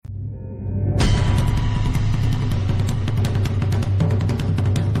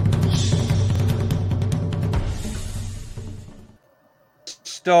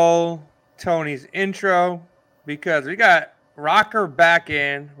stole Tony's intro because we got Rocker back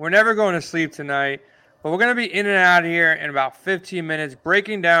in. We're never going to sleep tonight, but we're going to be in and out of here in about 15 minutes,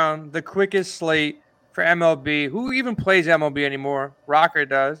 breaking down the quickest slate for MLB. Who even plays MLB anymore? Rocker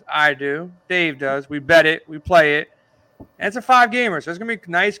does. I do. Dave does. We bet it. We play it. And it's a 5-gamer, so it's going to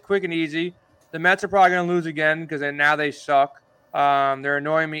be nice, quick, and easy. The Mets are probably going to lose again because now they suck. They're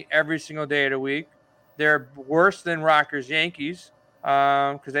annoying me every single day of the week. They're worse than Rocker's Yankees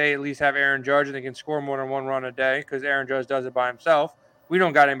because they at least have Aaron Judge and they can score more than 1 run a day because Aaron Judge does it by himself. We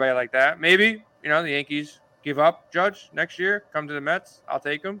don't got anybody like that. Maybe, the Yankees give up Judge next year, come to the Mets. I'll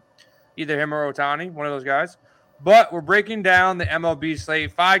take him. Either him or Ohtani, one of those guys. But we're breaking down the MLB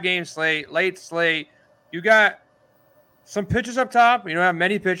slate, 5-game slate, late slate. You got some pitchers up top. You don't have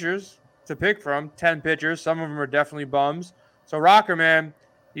many pitchers to pick from, 10 pitchers. Some of them are definitely bums. So, Rocker, man,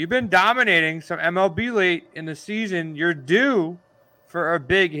 you've been dominating some MLB late in the season. You're due for a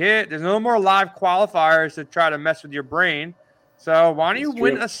big hit. There's no more live qualifiers to try to mess with your brain. So why don't you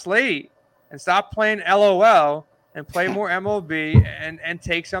win a slate and stop playing LOL and play more MLB and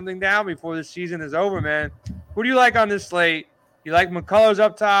take something down before the season is over, man? Who do you like on this slate? You like McCullers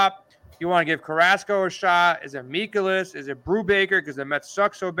up top? You want to give Carrasco a shot? Is it Mikolas? Is it Brubaker because the Mets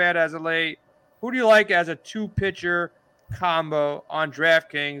suck so bad as of late? Who do you like as a 2-pitcher combo on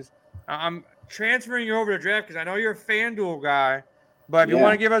DraftKings? I'm transferring you over to DraftKings. I know you're a FanDuel guy, but if you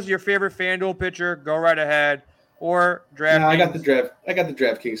want to give us your favorite FanDuel pitcher, go right ahead. Or DraftKings. No, I got the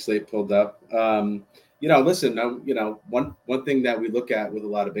DraftKings slate pulled up. Listen, one thing that we look at with a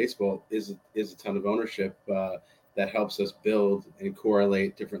lot of baseball is a ton of ownership that helps us build and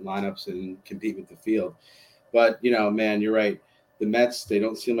correlate different lineups and compete with the field. But man, you're right. The Mets, they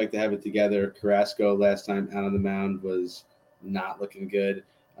don't seem like they have it together. Carrasco last time out on the mound was not looking good.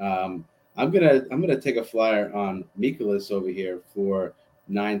 I'm gonna take a flyer on Mikolas over here for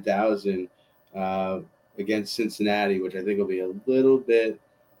 9,000 against Cincinnati, which I think will be a little bit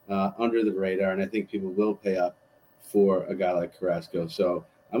under the radar, and I think people will pay up for a guy like Carrasco. So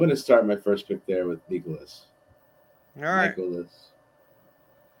I'm gonna start my first pick there with Mikolas. All right. Mikolas.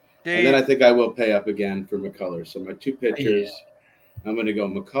 And then I think I will pay up again for McCullers. So my 2 pitchers. Yeah. I'm going to go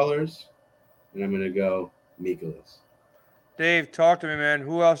McCullers, and I'm going to go Mikolas. Dave, talk to me, man.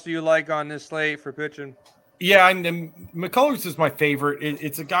 Who else do you like on this slate for pitching? Yeah, and McCullers is my favorite.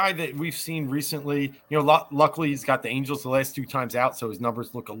 It's a guy that we've seen recently. Luckily, he's got the Angels the last 2 times out, so his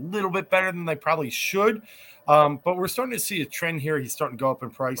numbers look a little bit better than they probably should. But we're starting to see a trend here. He's starting to go up in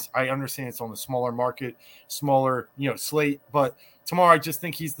price. I understand it's on the smaller market, smaller, slate. But tomorrow, I just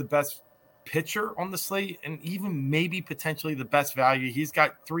think he's the best pitcher on the slate and even maybe potentially the best value. He's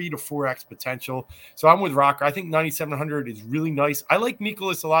got 3 to 4x potential. So I'm with Rocker. I think 9,700 is really nice. I like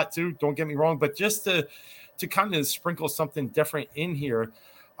Mikolas a lot too. Don't get me wrong, but just to kind of sprinkle something different in here,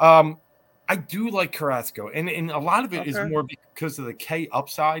 I do like Carrasco, and a lot of it is more because of the K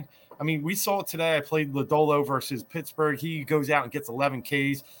upside. I mean, we saw it today. I played Lodolo versus Pittsburgh. He goes out and gets 11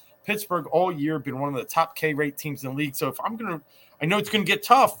 Ks. Pittsburgh all year been one of the top K rate teams in the league. So if I know it's going to get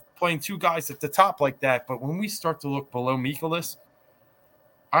tough playing 2 guys at the top like that, but when we start to look below Mikolas,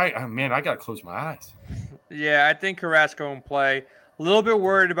 I got to close my eyes. Yeah, I think Carrasco in play. A little bit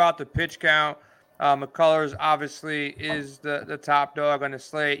worried about the pitch count. McCullers obviously is the top dog on the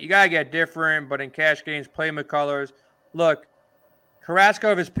slate. You got to get different, but in cash games, play McCullers. Look,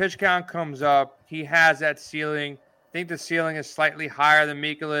 Carrasco, if his pitch count comes up, he has that ceiling. I think the ceiling is slightly higher than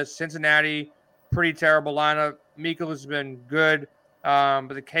Mikolas. Cincinnati, pretty terrible lineup. Mikolas has been good. But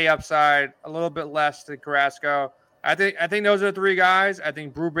the K upside a little bit less than Carrasco. I think those are the 3 guys. I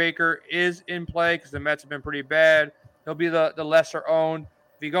think Brubaker is in play because the Mets have been pretty bad. He'll be the lesser owned.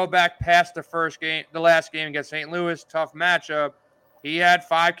 If you go back past the last game against St. Louis, tough matchup. He had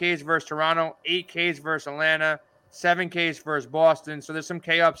 5 Ks versus Toronto, 8 Ks versus Atlanta, 7 Ks versus Boston. So there's some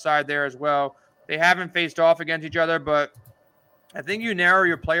K upside there as well. They haven't faced off against each other, but I think you narrow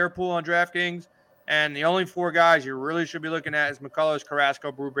your player pool on DraftKings. And the only 4 guys you really should be looking at is McCullers,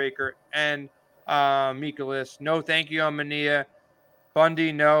 Carrasco, Brubaker, and Mikolas. No thank you on Mania.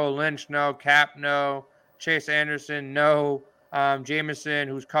 Bundy, no. Lynch, no. Cap, no. Chase Anderson, no. Jameson,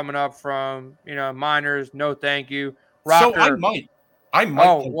 who's coming up from minors, no thank you. Rocker, so I might.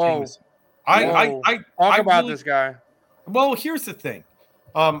 Whoa. Jameson. I talk about this guy. Well, here's the thing.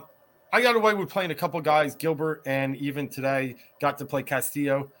 I got away with playing a couple guys, Gilbert, and even today got to play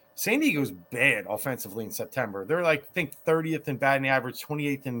Castillo. San Diego's bad offensively in September. They're I think 30th in batting average,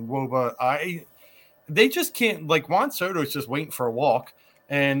 28th in WOBA. They just can't, Juan Soto is just waiting for a walk.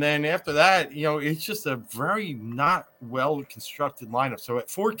 And then after that, it's just a very not well constructed lineup. So at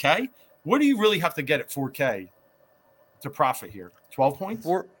 4K, what do you really have to get at 4K? to profit here? 12 points?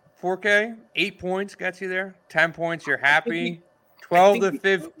 4K, 8 points gets you there. 10 points, you're happy. I 12 think to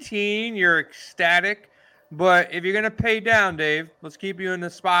 15, you're ecstatic. But if you're gonna pay down, Dave, let's keep you in the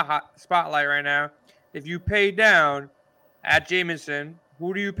spotlight right now. If you pay down at Jameson,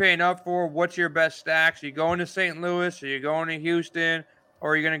 who do you paying up for? What's your best stacks? Are you going to St. Louis? Are you going to Houston?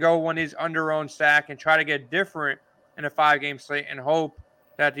 Or are you gonna go one of these under-owned stack and try to get different in a 5-game slate and hope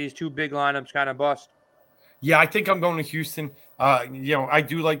that these two big lineups kind of bust? Yeah, I think I'm going to Houston. I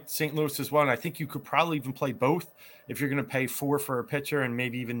do like St. Louis as well, and I think you could probably even play both if you're going to pay 4 for a pitcher and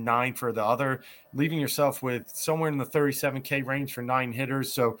maybe even 9 for the other, leaving yourself with somewhere in the 37K range for 9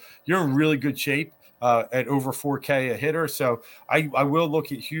 hitters. So you're in really good shape at over 4K a hitter. So I will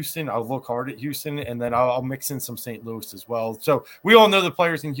look at Houston. I'll look hard at Houston, and then I'll mix in some St. Louis as well. So we all know the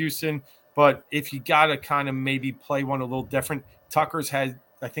players in Houston, but if you got to kind of maybe play one a little different, Tucker's had,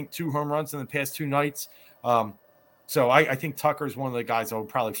 I think, 2 home runs in the past 2 nights. So I think Tucker is one of the guys I would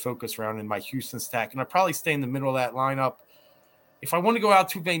probably focus around in my Houston stack, and I'd probably stay in the middle of that lineup. If I want to go out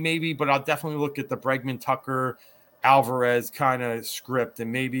too big, maybe, but I'll definitely look at the Bregman, Tucker, Alvarez kind of script, and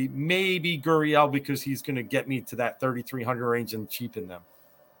maybe Gurriel, because he's going to get me to that 3,300 range and cheapen them.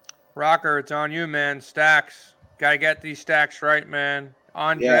 Rocker, it's on you, man. Stacks. Got to get these stacks right, man.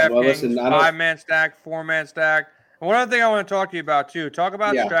 On Yeah, DraftKings, well, listen, 5-man stack, 4-man stack. And one other thing I want to talk to you about, too. Talk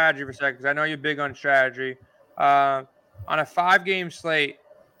about strategy for a second, because I know you're big on strategy. On a 5-game slate,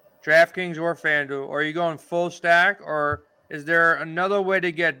 DraftKings or FanDuel, are you going full stack, or is there another way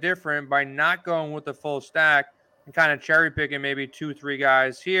to get different by not going with the full stack and kind of cherry picking maybe 2-3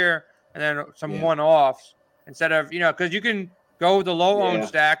 guys here and then some one-offs instead of, because you can go with the low-owned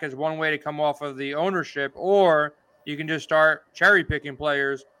stack as one way to come off of the ownership, or you can just start cherry picking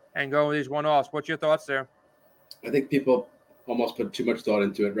players and go with these one-offs. What's your thoughts there? I think people almost put too much thought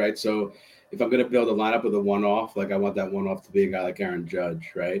into it, right? So if I'm going to build a lineup with a one-off, like I want that one-off to be a guy like Aaron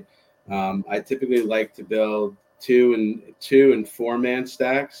Judge, right? I typically like to build 2 and 4-man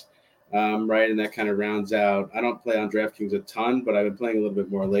stacks, right? And that kind of rounds out. I don't play on DraftKings a ton, but I've been playing a little bit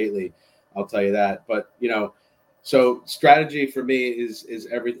more lately. I'll tell you that. But so strategy for me is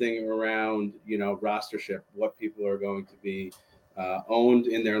everything around rostership, what people are going to be owned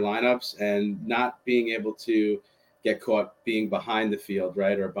in their lineups, and not being able to get caught being behind the field,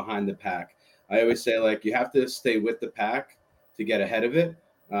 right, or behind the pack. I always say, like, you have to stay with the pack to get ahead of it.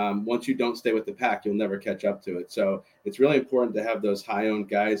 Once you don't stay with the pack, you'll never catch up to it. So it's really important to have those high-owned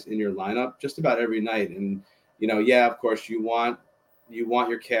guys in your lineup just about every night. And, of course, you want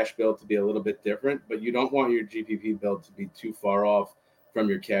your cash build to be a little bit different, but you don't want your GPP build to be too far off from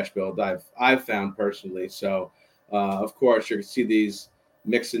your cash build. I've found personally. So, of course, you're going to see these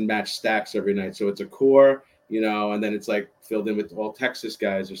mix and match stacks every night. So it's a core, and then it's like filled in with all Texas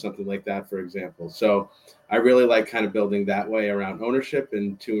guys or something like that, for example. So I really like kind of building that way around ownership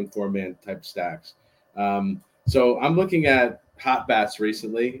and 2 and 4-man type stacks. So I'm looking at hot bats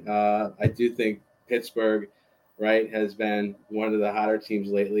recently. I do think Pittsburgh, right, has been one of the hotter teams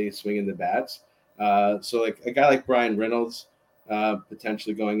lately swinging the bats. So like a guy like Brian Reynolds,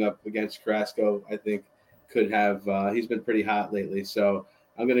 potentially going up against Carrasco, I think could have, he's been pretty hot lately. So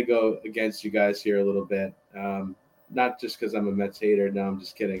I'm going to go against you guys here a little bit. Not just because I'm a Mets hater. No, I'm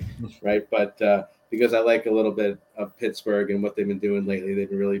just kidding. Right. But because I like a little bit of Pittsburgh and what they've been doing lately.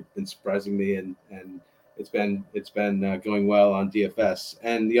 They've really been surprising me, and it's been going well on DFS.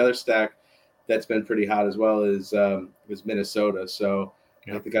 And the other stack that's been pretty hot as well is Minnesota. So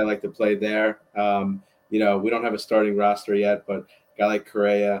I think I like to play there. We don't have a starting roster yet, but a guy like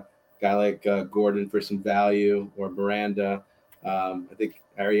Correa, guy like Gordon for some value, or Miranda. I think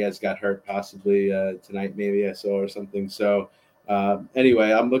Arias got hurt possibly tonight, maybe I saw, or something. So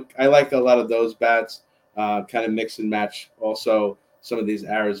anyway, I like a lot of those bats, kind of mix and match also some of these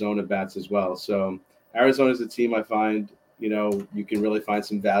Arizona bats as well. So Arizona is a team I find, you can really find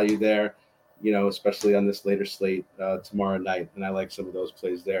some value there, especially on this later slate tomorrow night. And I like some of those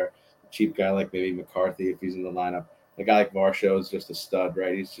plays there. A cheap guy like maybe McCarthy, if he's in the lineup. A guy like Varsho is just a stud,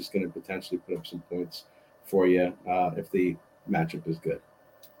 right? He's just going to potentially put up some points for you if the matchup is good.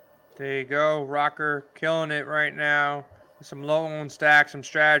 There you go. Rocker killing it right now. Some low-owned stacks, some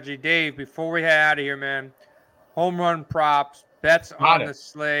strategy. Dave, before we head out of here, man, home run props, bets on the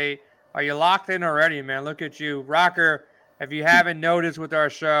slate. Are you locked in already, man? Look at you. Rocker, if you haven't noticed with our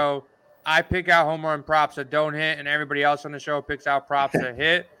show, I pick out home run props that don't hit, and everybody else on the show picks out props that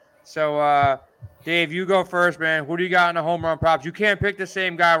hit. So, Dave, you go first, man. Who do you got in the home run props? You can't pick the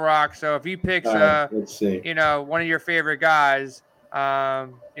same guy, Rock. So if he picks, let's see. one of your favorite guys,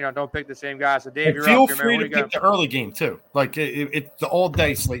 Don't pick the same guy. So Dave, And you're feel up here, man. free What to do you got? pick the early game too. Like it's the all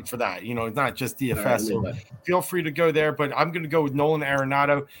day slate for that. It's not just DFS. So feel free to go there. But I'm going to go with Nolan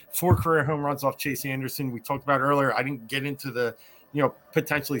Arenado, 4 career home runs off Chase Anderson. We talked about earlier. I didn't get into the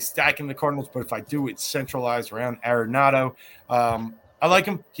potentially stacking the Cardinals, but if I do, it's centralized around Arenado. I like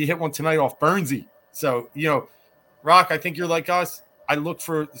him. He hit one tonight off Burnsy. So Rock, I think you're like us. I look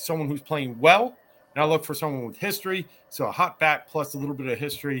for someone who's playing well. And I look for someone with history. So a hot bat plus a little bit of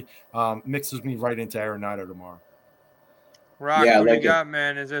history mixes me right into Arenado tomorrow. Rock, what do you got,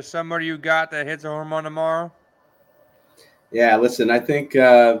 man? Is there somebody you got that hits a home run tomorrow? Yeah, listen, I think,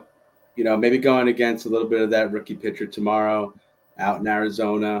 maybe going against a little bit of that rookie pitcher tomorrow out in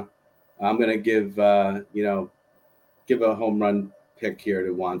Arizona. I'm going to give a home run pick here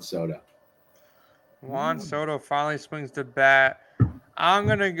to Juan Soto. Juan Soto finally swings the bat. I'm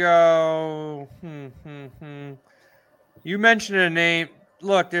going to go. You mentioned a name.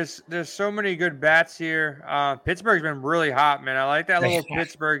 Look, there's so many good bats here. Pittsburgh's been really hot, man. I like that little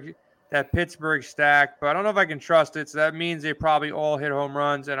Pittsburgh stack, but I don't know if I can trust it. So that means they probably all hit home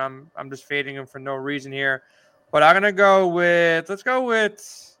runs, and I'm just fading them for no reason here. But I'm gonna go with Jose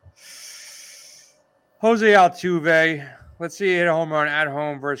Altuve. Let's see, hit a home run at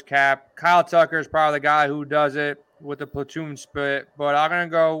home versus Cap. Kyle Tucker is probably the guy who does it with the platoon split, but I'm gonna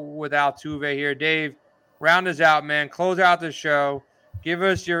go with Altuve here. Dave, round us out, man. Close out the show. Give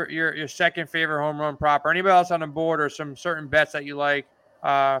us your second favorite home run prop, or anybody else on the board, or some certain bets that you like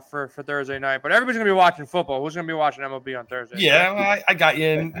for Thursday night. But everybody's gonna be watching football. Who's gonna be watching MLB on Thursday? Yeah, I got you.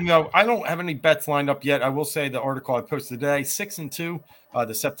 And I don't have any bets lined up yet. I will say the article I posted today, 6-2.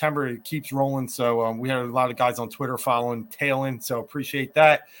 The September it keeps rolling. So we had a lot of guys on Twitter following tailing. So appreciate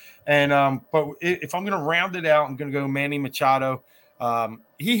that. And but if I'm gonna round it out, I'm gonna go Manny Machado.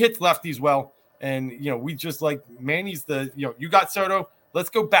 He hits lefties well. And, we just like Manny's you got Soto.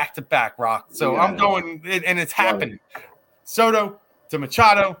 Let's go back to back, Rock. So I'm going, and it's happening. Soto to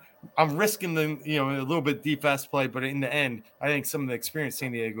Machado. I'm risking a little bit DFS play, but in the end, I think some of the experienced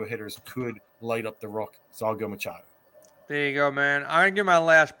San Diego hitters could light up the Rook. So I'll go Machado. There you go, man. I'm going to give my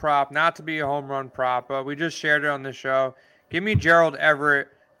last prop, not to be a home run prop, but we just shared it on the show. Give me Gerald Everett,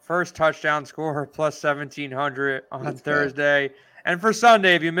 first touchdown scorer, plus 1,700 on Thursday. And for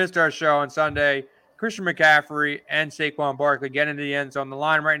Sunday, if you missed our show on Sunday, Christian McCaffrey and Saquon Barkley get into the end zone. The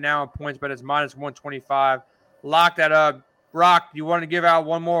line right now on points, but it's minus 125. Lock that up. Rock, you want to give out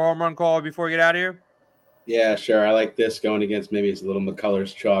one more home run call before we get out of here? Yeah, sure. I like this going against maybe it's a little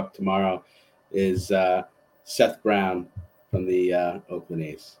McCullers chalk tomorrow is Seth Brown from the Oakland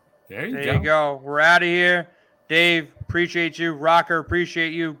A's. There you go. We're out of here. Dave, appreciate you. Rocker,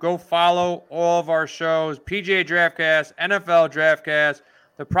 appreciate you. Go follow all of our shows. PGA Draftcast, NFL Draftcast,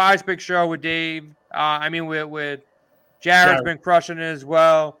 the Prize Pick Show with Dave. With Jared's been crushing it as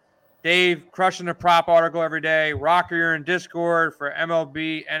well. Dave crushing the prop article every day. Rocker, you're in Discord for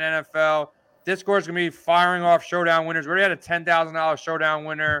MLB and NFL. Discord's going to be firing off showdown winners. We already had a $10,000 showdown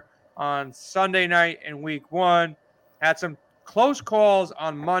winner on Sunday night in week 1. Had some close calls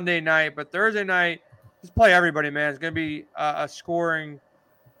on Monday night, but Thursday night, just play everybody, man. It's going to be a scoring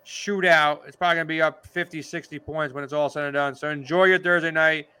shootout. It's probably going to be up 50, 60 points when it's all said and done. So enjoy your Thursday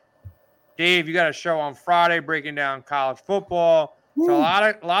night. Dave, you got a show on Friday breaking down college football. So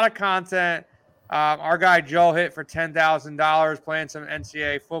a lot of content. Our guy Joe hit for $10,000 playing some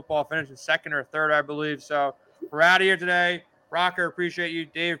NCAA football, finishing second or third, I believe. So we're out of here today. Rocker, appreciate you.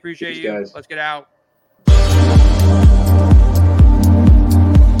 Dave, appreciate you. Guys. Let's get out.